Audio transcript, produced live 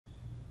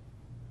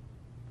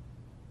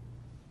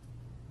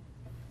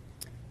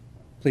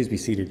Please be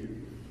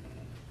seated.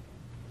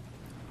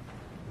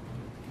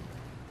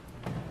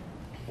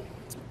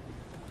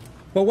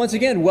 Well, once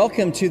again,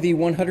 welcome to the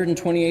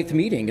 128th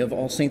meeting of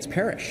All Saints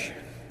Parish.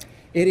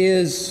 It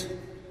is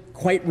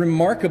quite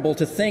remarkable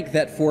to think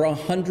that for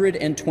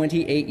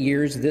 128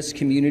 years, this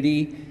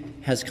community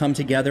has come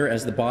together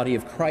as the body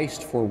of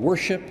Christ for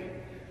worship,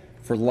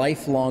 for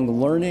lifelong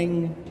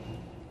learning,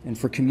 and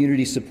for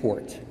community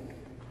support.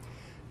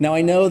 Now,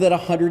 I know that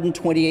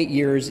 128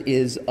 years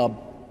is a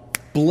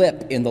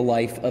blip in the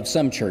life of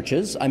some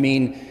churches. I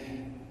mean,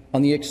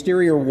 on the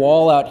exterior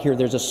wall out here,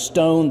 there's a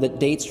stone that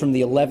dates from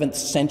the 11th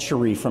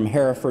century from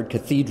Hereford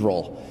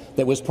Cathedral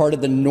that was part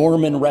of the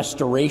Norman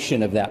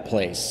restoration of that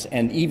place.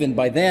 And even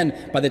by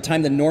then, by the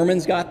time the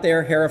Normans got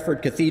there,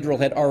 Hereford Cathedral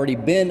had already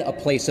been a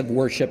place of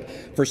worship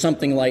for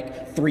something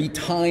like 3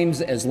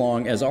 times as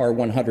long as our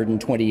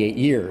 128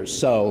 years.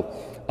 So,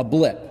 a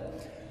blip.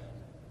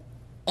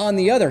 On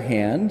the other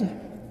hand,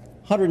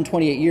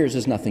 128 years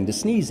is nothing to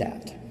sneeze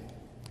at.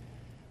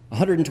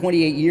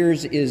 128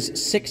 years is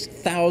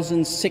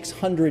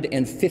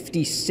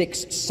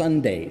 6,656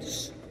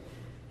 Sundays.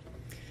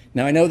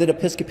 Now, I know that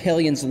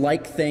Episcopalians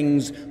like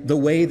things the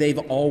way they've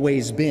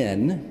always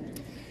been,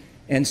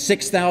 and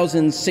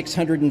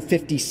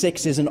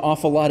 6,656 is an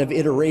awful lot of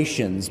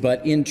iterations,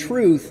 but in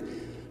truth,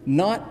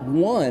 not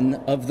one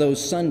of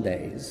those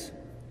Sundays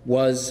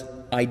was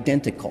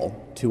identical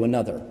to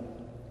another.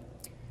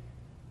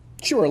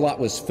 Sure, a lot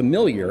was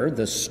familiar.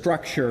 The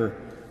structure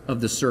of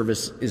the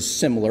service is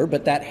similar,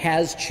 but that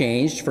has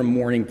changed from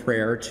morning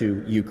prayer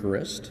to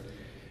Eucharist.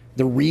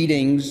 The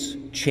readings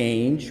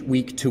change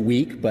week to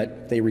week,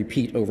 but they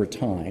repeat over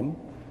time.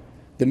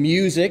 The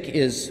music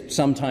is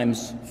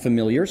sometimes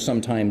familiar,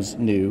 sometimes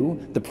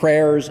new. The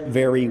prayers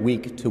vary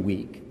week to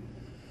week.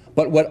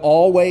 But what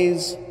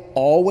always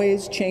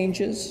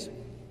changes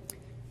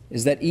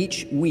is that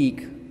each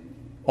week,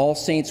 All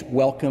Saints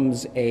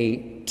welcomes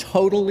a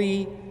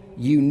totally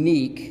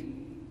unique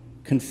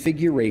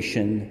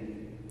configuration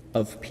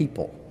of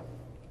people.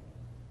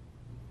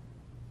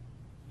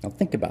 Now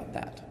think about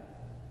that.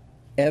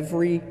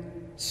 Every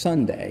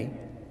Sunday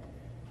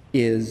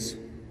is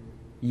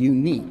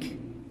unique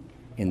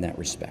in that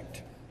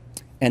respect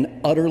and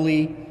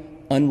utterly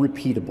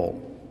unrepeatable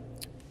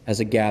as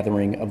a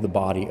gathering of the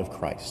body of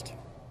Christ.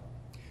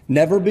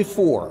 Never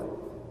before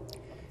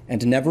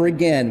and never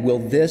again will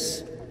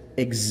this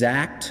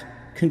exact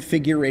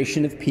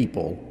configuration of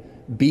people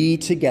be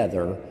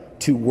together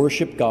to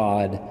worship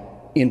God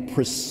in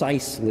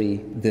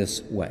precisely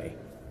this way.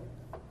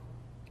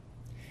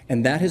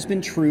 And that has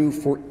been true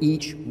for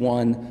each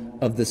one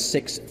of the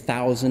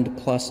 6,000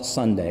 plus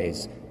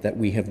Sundays that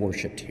we have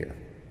worshiped here.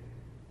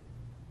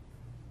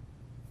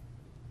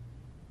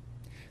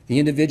 The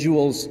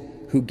individuals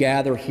who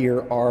gather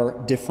here are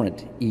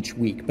different each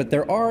week, but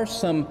there are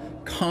some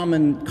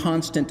common,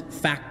 constant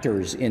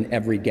factors in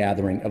every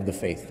gathering of the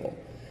faithful.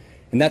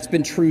 And that's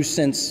been true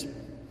since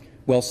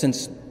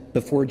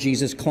before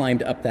Jesus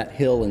climbed up that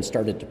hill and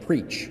started to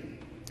preach.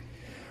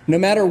 No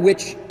matter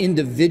which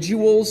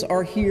individuals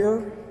are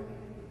here,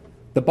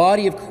 the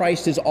body of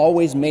Christ is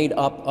always made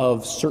up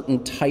of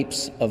certain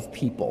types of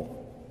people,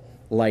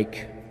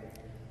 like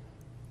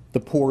the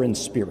poor in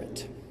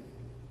spirit.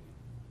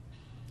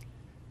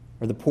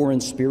 Are the poor in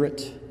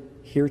spirit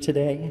here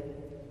today?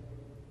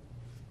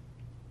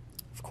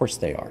 Of course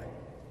they are.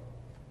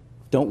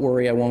 Don't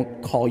worry, I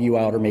won't call you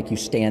out or make you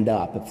stand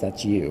up if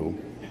that's you.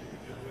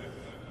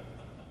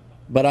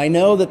 But I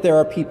know that there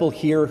are people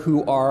here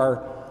who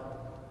are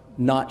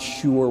not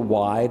sure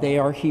why they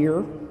are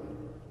here,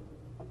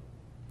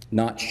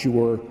 not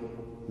sure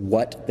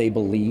what they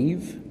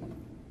believe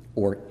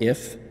or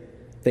if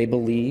they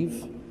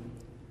believe,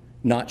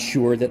 not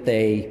sure that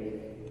they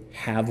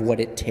have what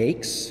it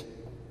takes,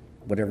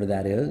 whatever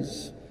that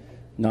is,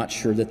 not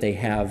sure that they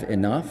have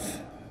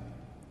enough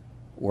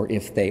or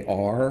if they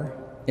are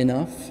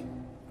enough.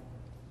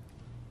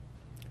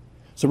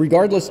 So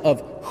regardless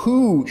of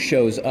who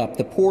shows up,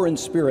 the poor in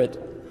spirit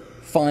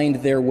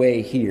find their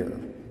way here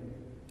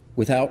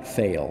without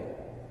fail.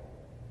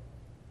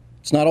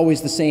 It's not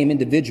always the same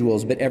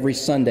individuals, but every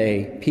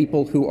Sunday,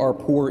 people who are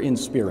poor in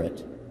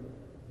spirit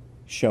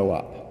show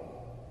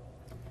up.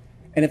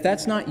 And if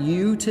that's not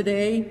you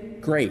today,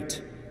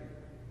 great.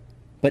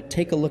 But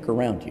take a look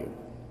around you,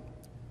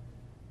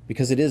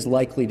 because it is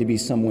likely to be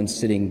someone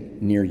sitting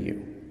near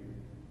you.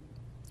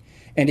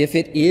 And if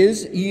it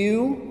is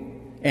you,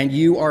 and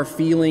you are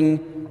feeling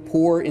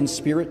poor in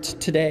spirit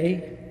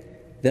today,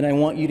 then I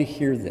want you to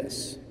hear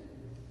this.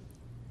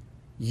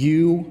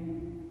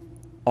 You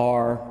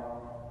are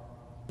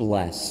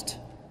blessed.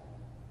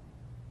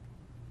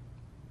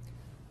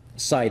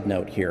 Side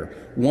note here.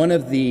 One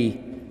of the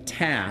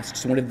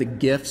tasks, one of the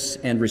gifts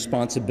and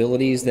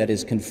responsibilities that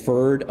is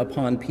conferred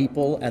upon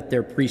people at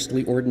their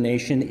priestly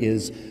ordination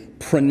is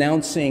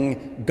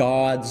pronouncing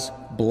God's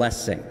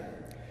blessing.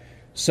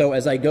 So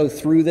as I go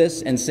through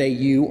this and say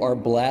you are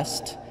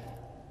blessed,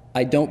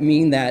 I don't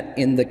mean that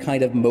in the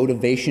kind of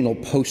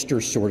motivational poster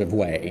sort of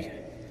way.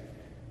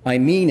 I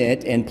mean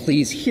it, and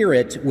please hear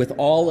it with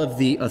all of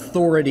the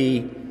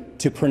authority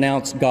to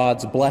pronounce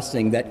God's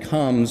blessing that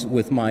comes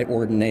with my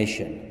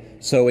ordination.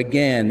 So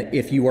again,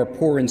 if you are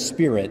poor in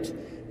spirit,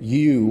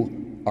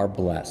 you are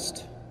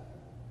blessed.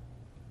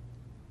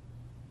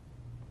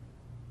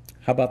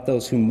 How about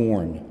those who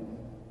mourn?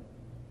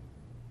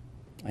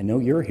 I know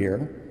you're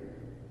here.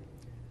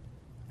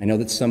 I know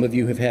that some of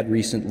you have had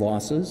recent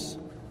losses.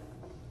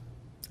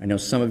 I know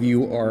some of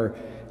you are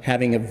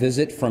having a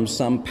visit from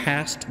some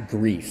past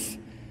grief,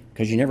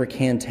 because you never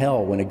can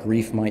tell when a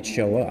grief might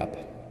show up.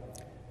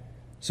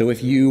 So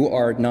if you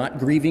are not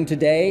grieving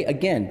today,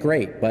 again,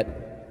 great,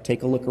 but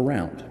take a look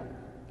around.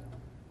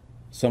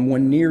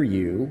 Someone near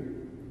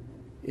you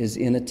is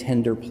in a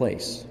tender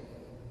place,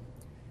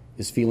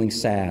 is feeling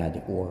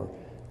sad or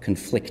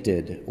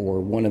conflicted or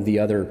one of the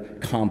other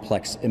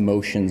complex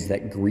emotions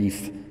that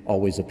grief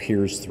always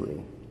appears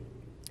through.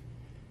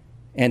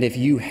 And if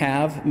you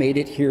have made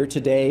it here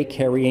today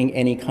carrying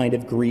any kind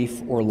of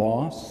grief or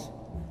loss,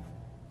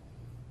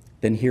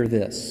 then hear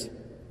this: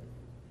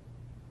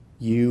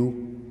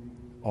 you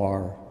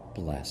are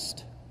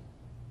blessed.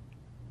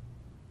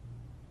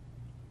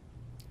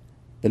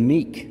 The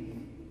meek.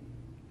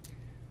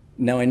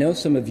 Now, I know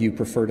some of you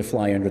prefer to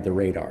fly under the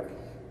radar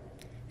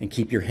and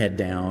keep your head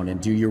down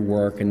and do your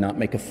work and not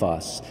make a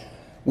fuss.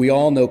 We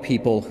all know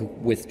people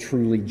with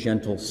truly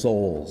gentle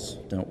souls,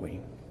 don't we?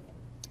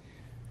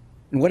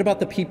 And what about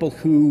the people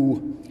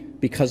who,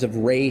 because of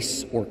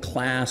race or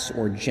class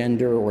or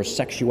gender or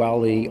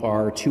sexuality,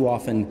 are too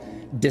often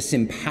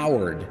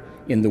disempowered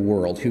in the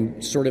world, who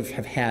sort of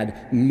have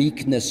had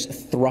meekness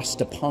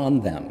thrust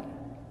upon them,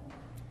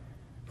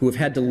 who have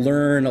had to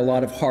learn a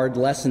lot of hard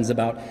lessons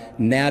about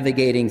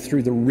navigating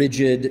through the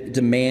rigid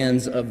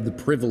demands of the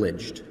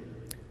privileged?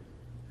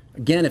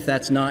 Again, if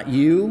that's not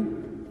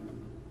you,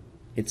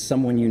 it's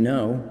someone you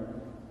know.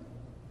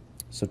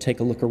 So take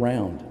a look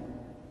around.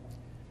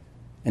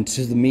 And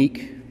to the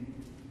meek,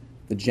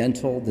 the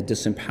gentle, the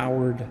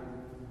disempowered,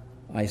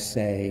 I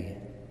say,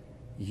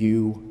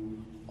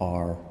 you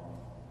are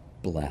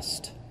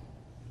blessed.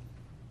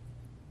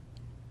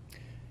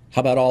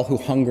 How about all who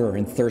hunger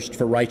and thirst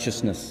for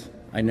righteousness?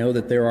 I know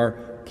that there are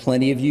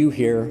plenty of you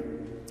here.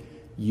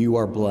 You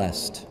are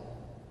blessed.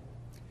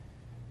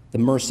 The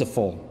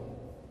merciful,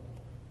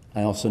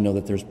 I also know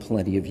that there's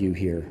plenty of you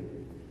here.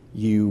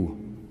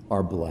 You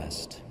are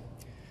blessed.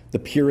 The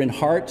pure in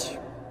heart,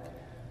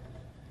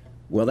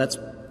 well,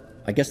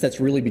 I guess that's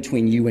really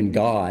between you and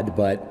God,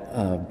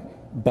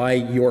 but by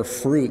your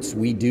fruits,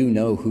 we do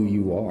know who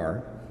you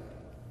are.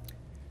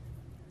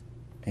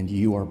 And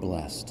you are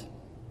blessed.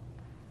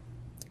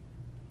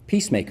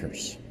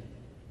 Peacemakers.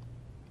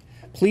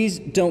 Please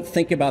don't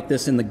think about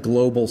this in the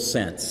global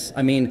sense.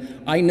 I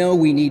mean, I know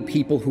we need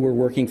people who are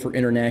working for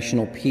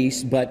international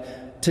peace,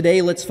 but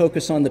today let's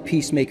focus on the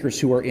peacemakers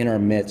who are in our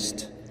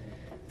midst,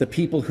 the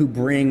people who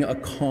bring a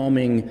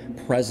calming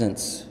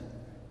presence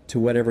to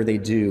whatever they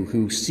do,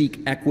 who seek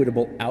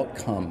equitable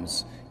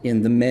outcomes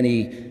in the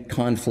many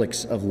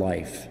conflicts of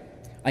life.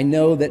 I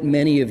know that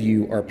many of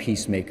you are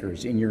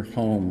peacemakers in your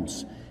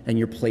homes and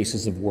your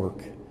places of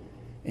work,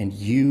 and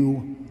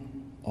you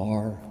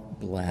are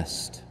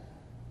blessed.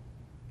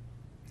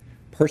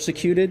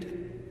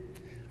 Persecuted?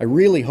 I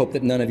really hope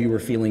that none of you are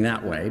feeling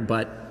that way,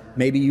 but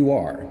maybe you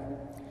are.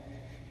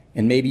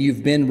 And maybe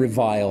you've been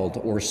reviled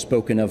or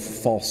spoken of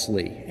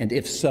falsely, and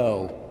if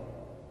so,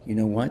 you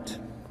know what?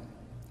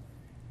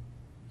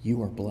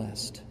 You are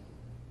blessed.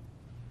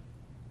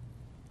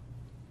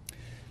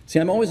 See,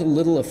 I'm always a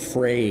little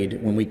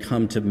afraid when we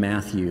come to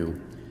Matthew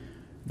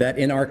that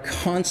in our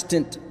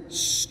constant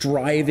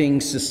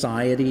striving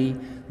society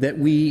that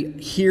we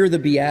hear the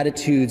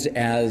Beatitudes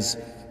as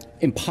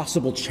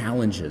impossible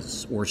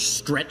challenges or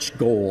stretch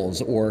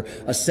goals or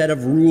a set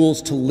of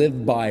rules to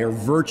live by or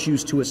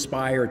virtues to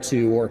aspire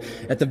to, or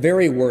at the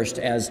very worst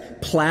as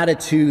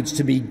platitudes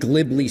to be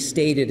glibly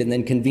stated and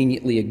then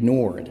conveniently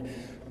ignored.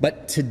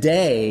 But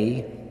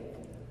today,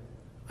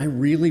 I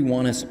really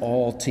want us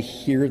all to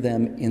hear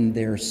them in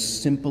their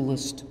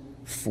simplest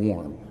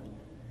form,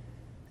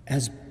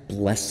 as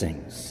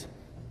blessings.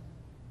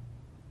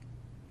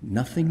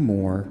 Nothing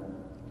more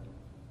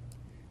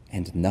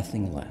and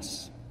nothing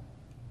less.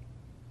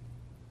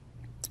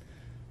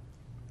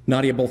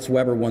 Nadia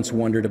Bolz-Weber once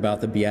wondered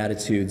about the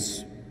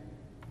Beatitudes,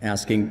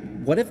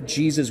 asking, what if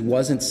Jesus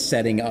wasn't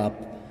setting up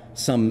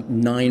some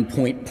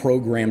 9-point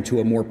program to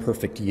a more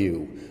perfect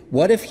you?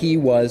 What if he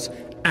was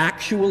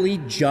actually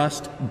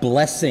just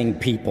blessing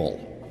people,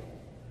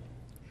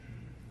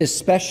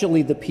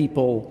 especially the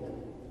people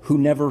who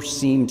never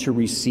seem to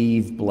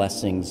receive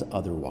blessings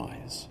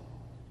otherwise,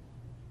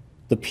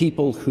 the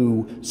people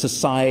who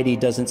society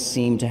doesn't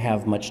seem to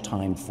have much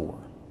time for,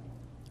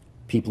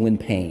 people in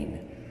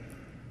pain,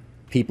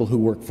 people who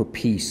work for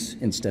peace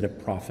instead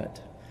of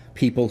profit,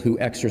 people who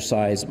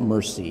exercise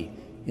mercy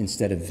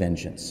instead of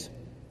vengeance.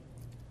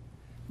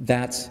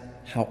 That's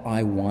how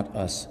I want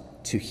us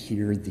to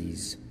hear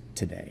these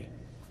today.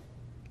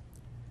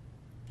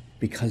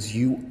 Because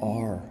you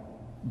are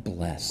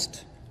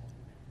blessed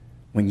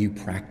when you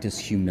practice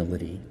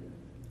humility,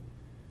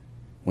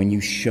 when you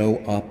show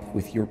up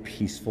with your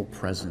peaceful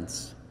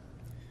presence,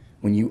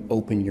 when you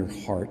open your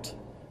heart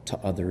to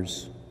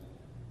others,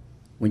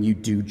 when you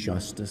do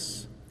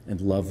justice and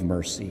love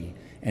mercy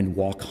and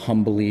walk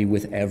humbly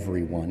with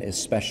everyone,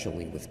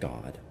 especially with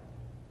God.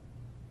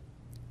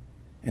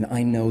 And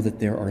I know that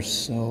there are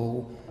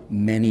so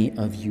many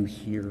of you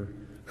here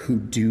who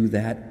do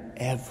that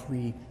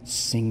every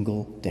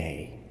single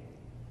day.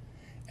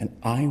 And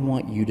I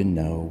want you to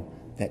know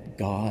that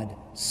God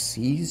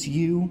sees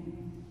you,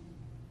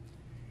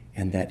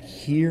 and that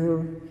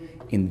here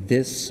in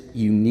this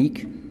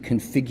unique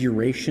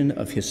configuration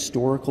of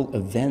historical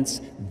events,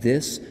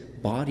 this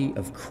body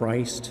of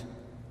Christ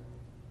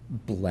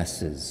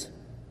blesses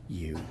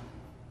you.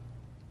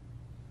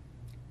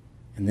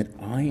 And that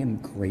I am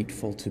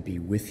grateful to be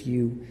with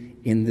you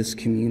in this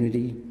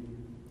community,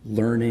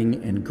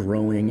 learning and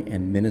growing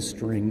and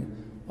ministering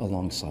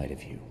alongside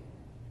of you.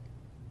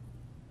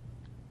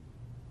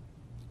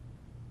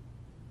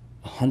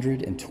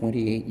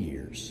 128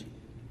 years.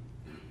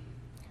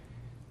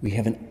 We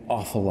have an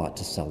awful lot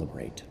to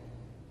celebrate.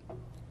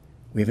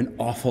 We have an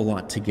awful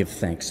lot to give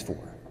thanks for.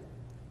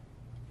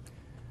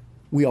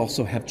 We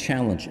also have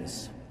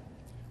challenges,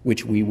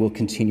 which we will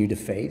continue to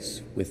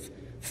face with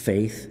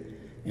faith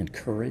and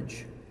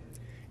courage.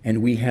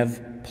 And we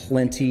have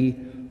plenty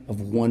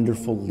of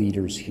wonderful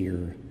leaders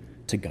here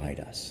to guide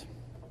us.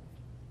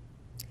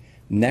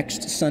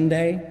 Next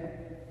Sunday,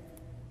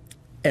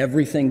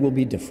 everything will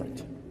be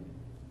different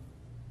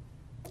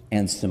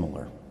and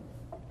similar.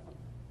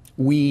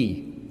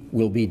 We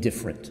will be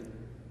different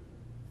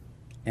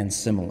and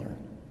similar.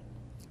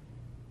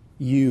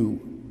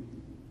 You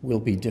will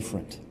be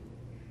different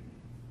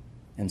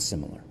and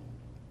similar.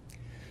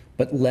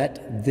 But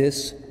let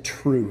this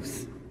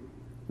truth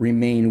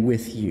remain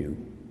with you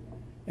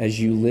as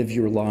you live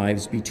your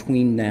lives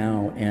between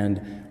now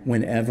and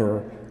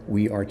whenever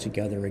we are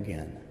together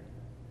again.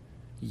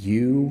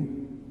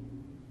 You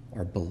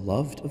are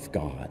beloved of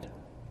God,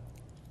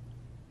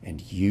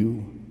 and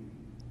you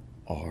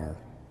are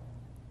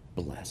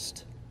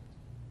blessed.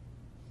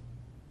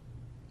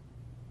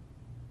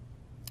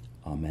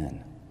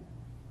 Amen.